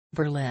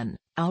Berlin,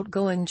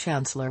 outgoing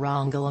Chancellor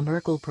Angela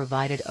Merkel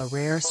provided a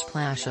rare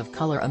splash of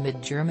color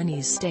amid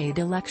Germany's staid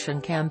election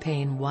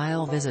campaign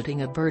while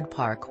visiting a bird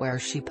park where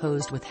she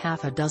posed with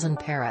half a dozen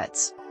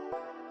parrots.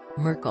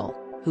 Merkel,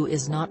 who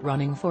is not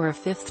running for a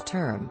fifth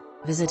term,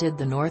 visited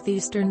the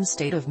northeastern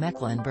state of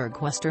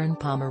Mecklenburg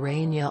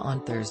Western-Pomerania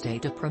on Thursday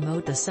to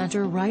promote the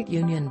center-right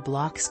Union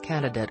bloc's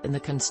candidate in the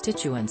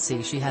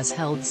constituency she has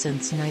held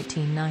since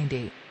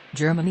 1990.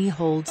 Germany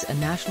holds a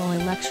national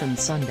election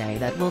Sunday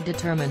that will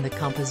determine the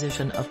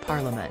composition of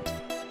parliament.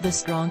 The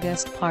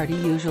strongest party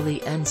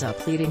usually ends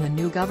up leading a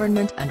new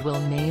government and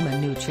will name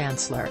a new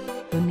chancellor,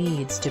 who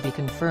needs to be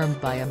confirmed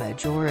by a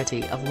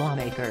majority of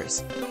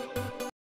lawmakers.